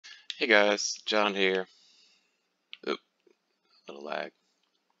Hey guys, John here. Oop, little lag.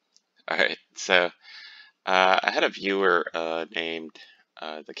 Alright, so I had a viewer named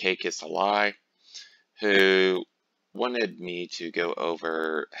The Cake is a Lie who wanted me to go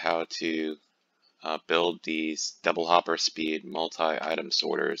over how to build these double hopper speed multi-item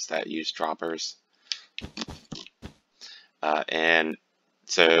sorters that use droppers. And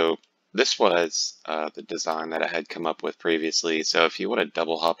so this was the design that I had come up with previously. So if you want a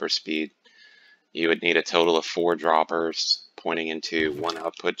double hopper speed, you would need a total of 4 droppers pointing into one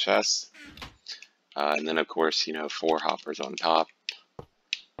output chest. And then, of course, 4 hoppers on top.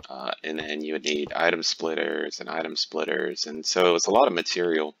 And then you would need item splitters and item splitters. And so it was a lot of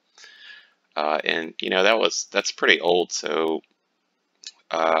material. And, that's pretty old. So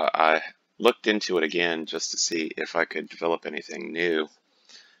I looked into it again just to see if I could develop anything new.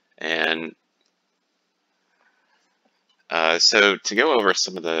 And so to go over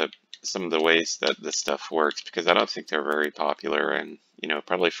some of the ways that this stuff works, because I don't think they're very popular, and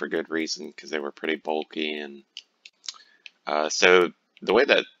probably for good reason, because they were pretty bulky. And so the way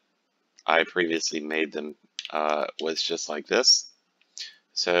that I previously made them was just like this.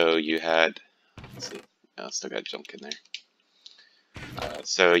 So you had, let's see, I still got junk in there.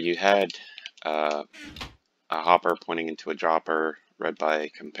 So you had a hopper pointing into a dropper read by a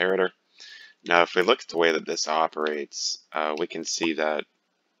comparator. Now, if we look at the way that this operates, we can see that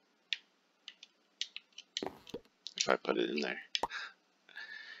if I put it in there,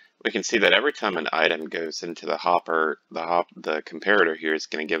 we can see that every time an item goes into the hopper, the comparator here is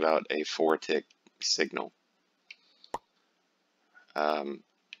going to give out a 4-tick signal. And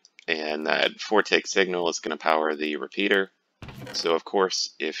that 4-tick signal is going to power the repeater. So of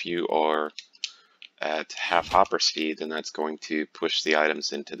course, if you are at half hopper speed, then that's going to push the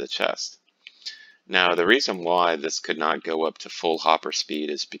items into the chest. Now, the reason why this could not go up to full hopper speed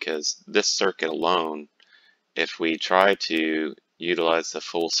is because this circuit alone, if we try to utilize the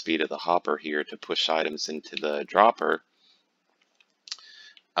full speed of the hopper here to push items into the dropper,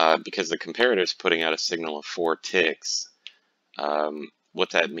 because the comparator is putting out a signal of 4 ticks,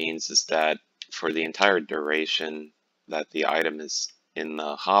 what that means is that for the entire duration that the item is in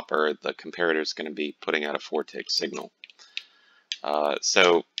the hopper, the comparator is going to be putting out a 4-tick signal.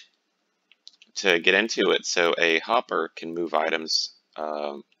 So to get into it, so a hopper can move items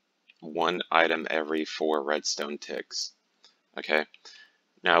 1 item every 4 redstone ticks. Okay,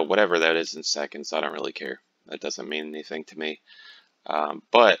 now whatever that is in seconds, I don't really care. That doesn't mean anything to me.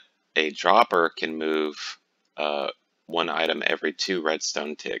 But a dropper can move 1 item every 2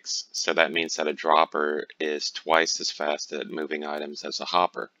 redstone ticks. So that means that a dropper is twice as fast at moving items as a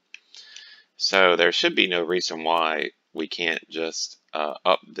hopper. So there should be no reason why we can't just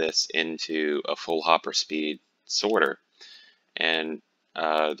up this into a full hopper speed sorter. And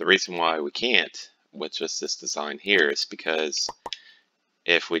the reason why we can't with just this design here is because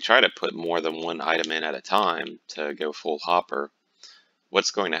if we try to put more than 1 item in at a time to go full hopper,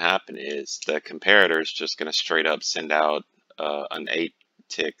 what's going to happen is the comparator is just going to straight up send out an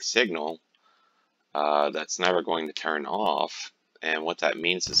 8-tick signal that's never going to turn off. And what that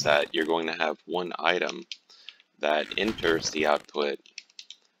means is that you're going to have 1 item that enters the output,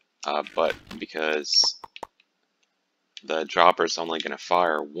 but because the dropper is only going to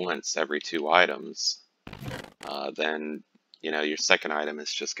fire once every 2 items, then your second item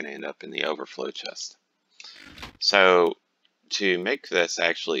is just going to end up in the overflow chest. So to make this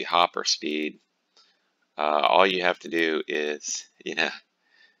actually hopper speed, all you have to do is,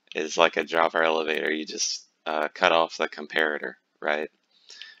 is like a dropper elevator. You just cut off the comparator, right?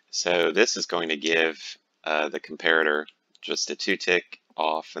 So this is going to give the comparator just a 2-tick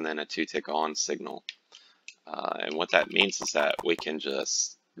off and then a 2-tick on signal. And what that means is that we can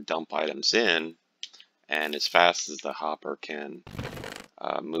just dump items in, and as fast as the hopper can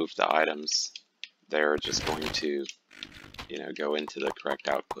move the items, they're just going to go into the correct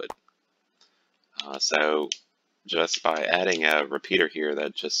output. So just by adding a repeater here,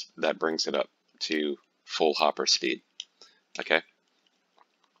 that brings it up to full hopper speed. Okay.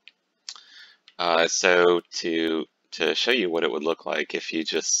 So to show you what it would look like if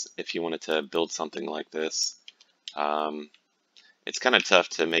you wanted to build something like this, it's kind of tough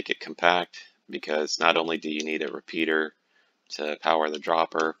to make it compact, because not only do you need a repeater to power the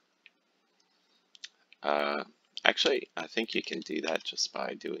dropper, actually I think you can do that just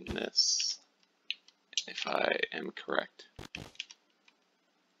by doing this, if I am correct.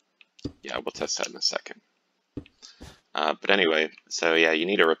 Yeah, we'll test that in a second. But anyway, so yeah, you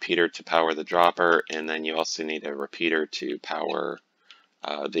need a repeater to power the dropper, and then you also need a repeater to power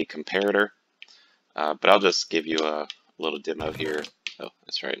the comparator. But I'll just give you a little demo here Oh,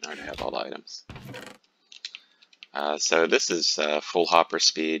 that's right, I already have all the items. So this is full hopper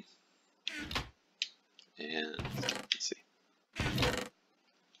speed. And let's see.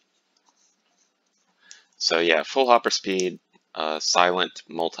 So yeah, full hopper speed, silent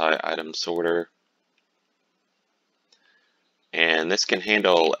multi-item sorter. And this can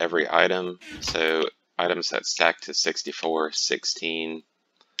handle every item. So items that stack to 64, 16,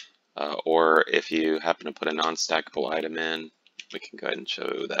 or if you happen to put a non-stackable item in, we can go ahead and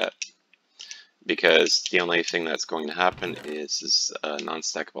show that. Because the only thing that's going to happen is a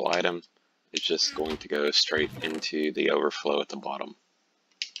non-stackable item is just going to go straight into the overflow at the bottom.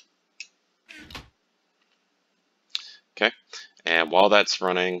 Okay, and while that's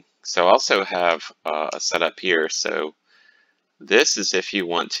running, so I also have a setup here. So this is if you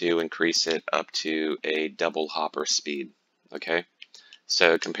want to increase it up to a double hopper speed. Okay,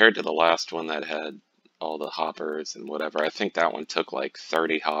 so compared to the last one that had all the hoppers and whatever, I think that one took like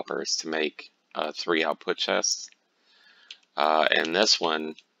 30 hoppers to make 3 output chests. And this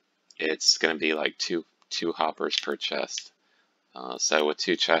one, it's going to be like two hoppers per chest. So with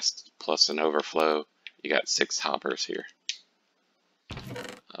 2 chests plus an overflow, you got 6 hoppers here.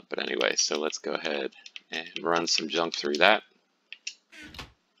 But anyway, so let's go ahead and run some junk through that.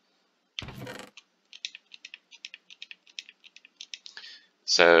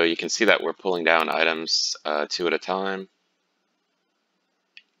 So you can see that we're pulling down items 2 at a time.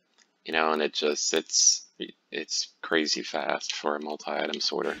 You know, and it's crazy fast for a multi-item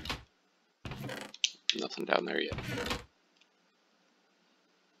sorter. Nothing down there yet.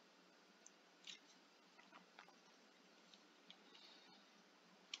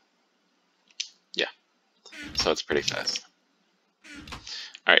 Yeah, so it's pretty fast.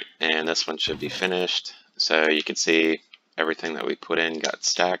 Alright, and this one should be finished. So you can see everything that we put in got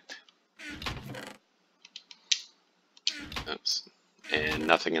stacked. Oops. And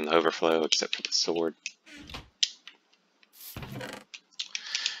nothing in the overflow except for the sword.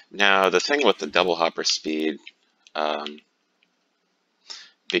 Now, the thing with the double hopper speed,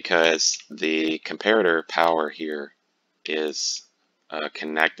 because the comparator power here is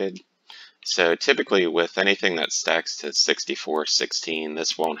connected, so typically with anything that stacks to 64, 16,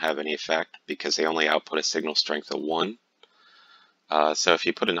 this won't have any effect because they only output a signal strength of 1. So if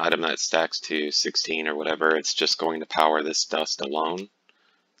you put an item that stacks to 16 or whatever, it's just going to power this dust alone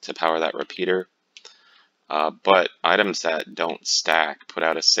to power that repeater. But items that don't stack put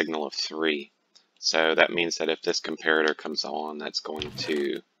out a signal of 3. So that means that if this comparator comes on, that's going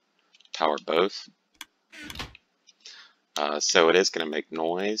to power both. So it is going to make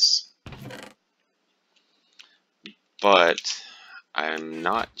noise. But I'm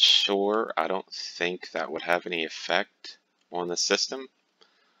not sure. I don't think that would have any effect on the system.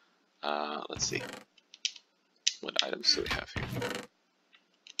 Let's see. What items do we have here?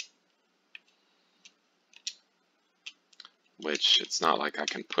 Which it's not like I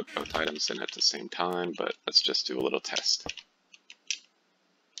can put both items in at the same time, but let's just do a little test.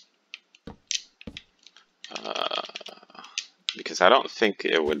 Because I don't think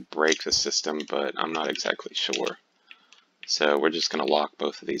it would break the system, but I'm not exactly sure. So we're just going to lock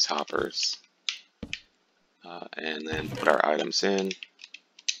both of these hoppers and then put our items in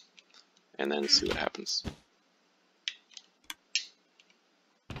and then see what happens.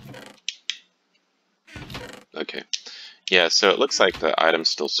 Okay. Yeah, so it looks like the item's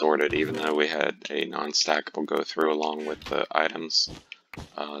still sorted even though we had a non-stackable go through along with the items.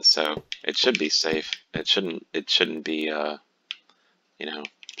 So it should be safe. It shouldn't be you know,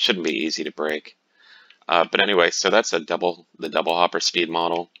 shouldn't be easy to break. But anyway, so that's the double hopper speed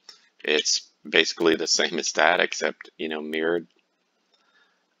model. It's basically the same as that, except, you know, mirrored.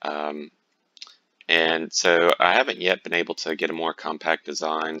 And so I haven't yet been able to get a more compact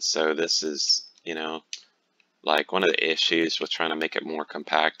design. So this is, you know, like one of the issues with trying to make it more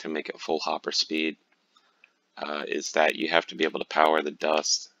compact to make it full hopper speed is that you have to be able to power the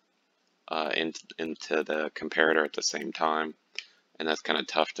dust into the comparator at the same time. And that's kind of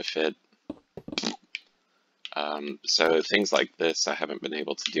tough to fit. So things like this, I haven't been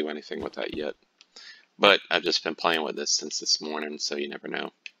able to do anything with that yet. But I've just been playing with this since this morning, so you never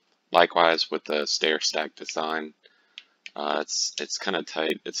know. Likewise with the stair stack design, it's kind of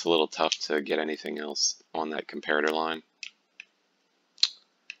tight. It's a little tough to get anything else on that comparator line.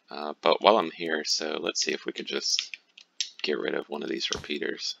 But while I'm here, so let's see if we could just get rid of one of these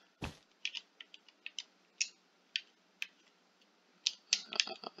repeaters.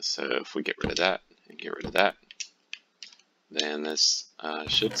 So if we get rid of that and get rid of that, then this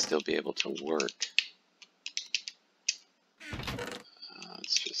should still be able to work.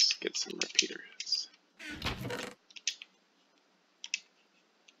 Let's just get some repeaters.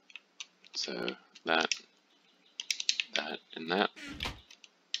 So that, and that.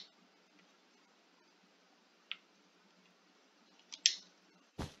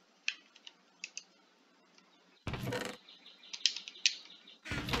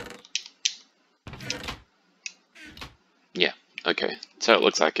 Yeah, okay. So it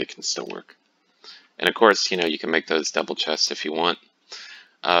looks like it can still work. And of course, you know, you can make those double chests if you want.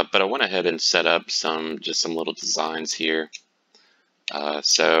 But I went ahead and set up just some little designs here.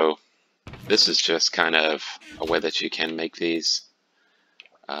 So this is just kind of a way that you can make these.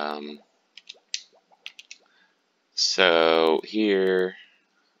 So here,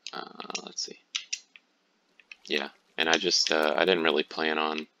 let's see. Yeah, and I just, I didn't really plan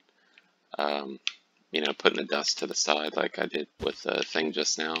on, you know, putting the dust to the side like I did with the thing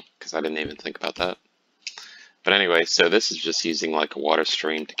just now, because I didn't even think about that. But anyway, so this is just using like a water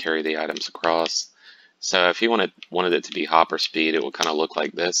stream to carry the items across. So if you wanted it to be hopper speed, it would kind of look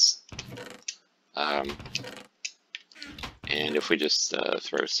like this. And if we just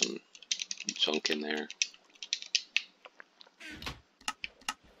throw some junk in there.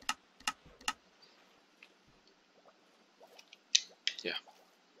 Yeah.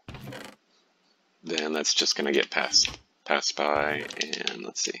 Then that's just going to get passed by, and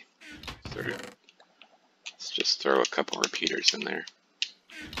let's see. Let's just throw a couple repeaters in there.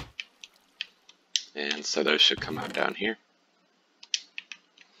 And so those should come out down here.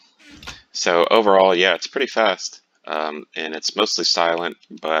 So overall, yeah, it's pretty fast. And it's mostly silent,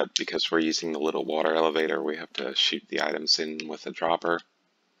 but because we're using the little water elevator, we have to shoot the items in with a dropper.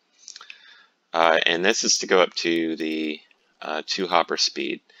 And this is to go up to the 2 hopper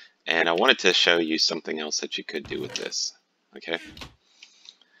speed. And I wanted to show you something else that you could do with this. Okay.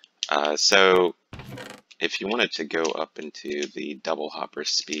 So if you wanted to go up into the double hopper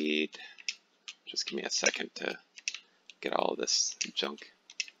speed, just give me a second to get all of this junk.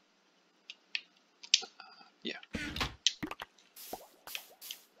 Yeah.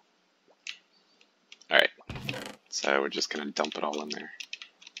 Alright, so we're just going to dump it all in there.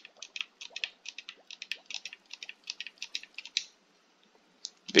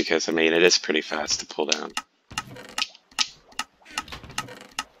 Because, I mean, it is pretty fast to pull down.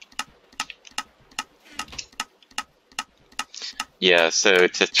 Yeah, so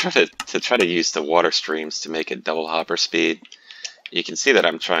to try to use the water streams to make it double hopper speed, you can see that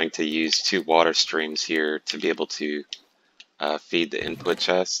I'm trying to use 2 water streams here to be able to feed the input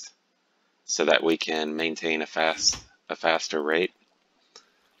chest, so that we can maintain a faster rate.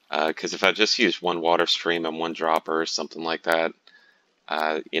 Because if I just use 1 water stream and 1 dropper or something like that,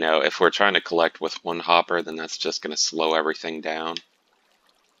 you know, if we're trying to collect with 1 hopper, then that's just going to slow everything down.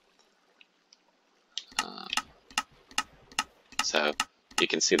 So you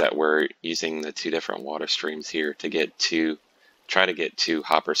can see that we're using the 2 different water streams here to get try to get 2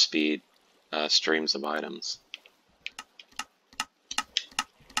 hopper speed streams of items.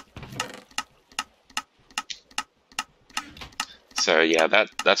 So yeah,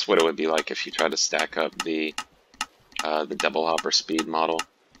 that's what it would be like if you try to stack up the double hopper speed model.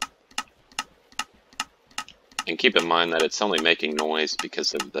 And keep in mind that it's only making noise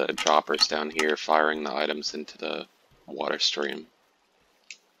because of the droppers down here firing the items into the water stream.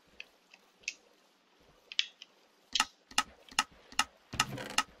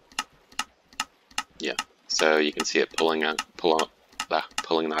 Yeah, so you can see it pulling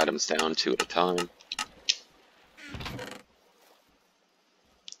the items down 2 at a time.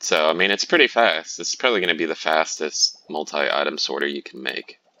 So, I mean, it's pretty fast. This is probably going to be the fastest multi-item sorter you can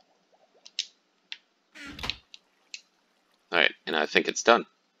make. Alright, and I think it's done.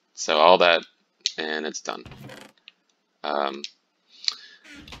 So all that, and it's done.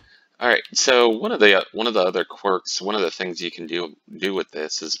 Alright, so one of the other quirks, one of the things you can do with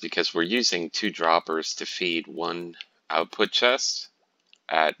this is because we're using 2 droppers to feed 1 output chest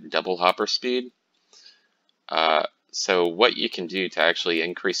at double hopper speed. So what you can do to actually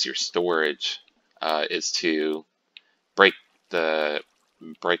increase your storage is to break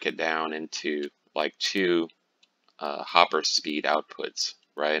it down into like 2 hopper speed outputs,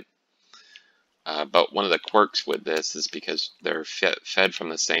 right? But one of the quirks with this is because they're fed from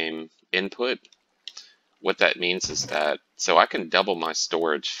the same input. What that means is that, so I can double my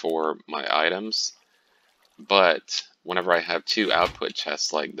storage for my items, but whenever I have 2 output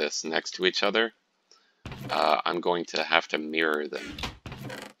chests like this next to each other, I'm going to have to mirror them,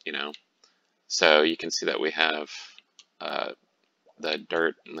 you know? So you can see that we have the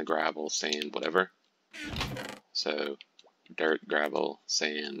dirt and the gravel, sand, whatever. So dirt, gravel,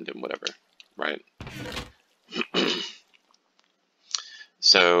 sand, and whatever, right?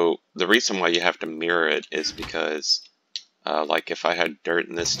 So the reason why you have to mirror it is because Like if I had dirt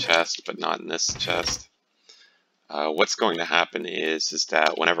in this chest but not in this chest, what's going to happen is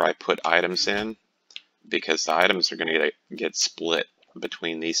that whenever I put items in, because the items are going to get split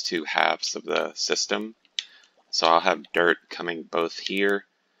between these two halves of the system, so I'll have dirt coming both here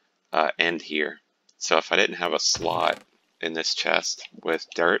and here. So if I didn't have a slot in this chest with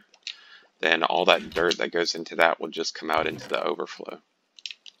dirt, then all that dirt that goes into that will just come out into the overflow,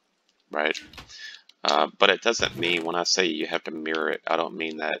 right? But it doesn't mean, when I say you have to mirror it, I don't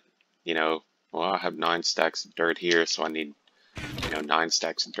mean that, you know, well, I have 9 stacks of dirt here, so I need, 9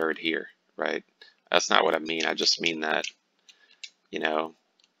 stacks of dirt here, right? That's not what I mean. I just mean that,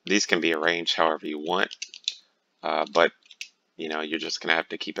 these can be arranged however you want, but, you're just going to have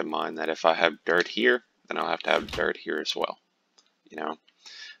to keep in mind that if I have dirt here, then I'll have to have dirt here as well,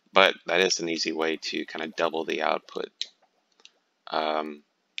 But that is an easy way to kind of double the output,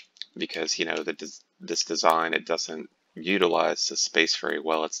 because, this design, it doesn't utilize the space very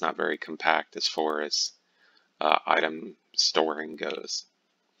well. It's not very compact as far as item storing goes.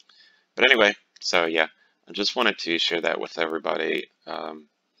 But anyway, so yeah, I just wanted to share that with everybody.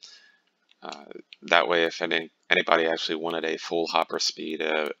 That way, if anybody actually wanted a full hopper speed,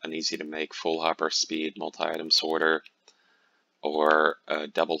 an easy to make full hopper speed multi-item sorter, or a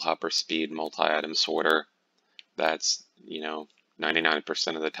double hopper speed multi-item sorter that's,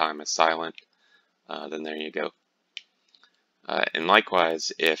 99% of the time is silent, then there you go. And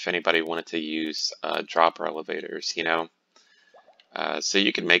likewise, if anybody wanted to use dropper elevators, so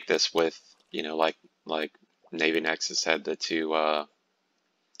you can make this with, like Navy Nexus had the two,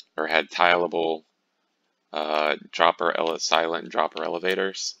 or had tileable silent dropper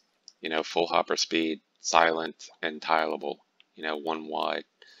elevators, full hopper speed, silent, and tileable, one wide.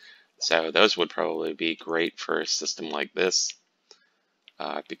 So those would probably be great for a system like this,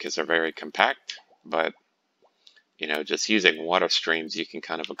 because they're very compact, but just using water streams, you can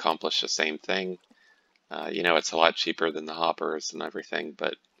kind of accomplish the same thing. It's a lot cheaper than the hoppers and everything,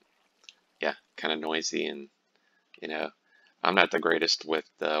 but yeah, kind of noisy, and I'm not the greatest with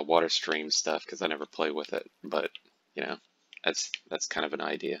the water stream stuff because I never play with it, but that's kind of an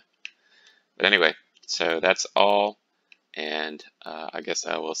idea. But anyway, so that's all, and I guess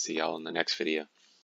I will see y'all in the next video.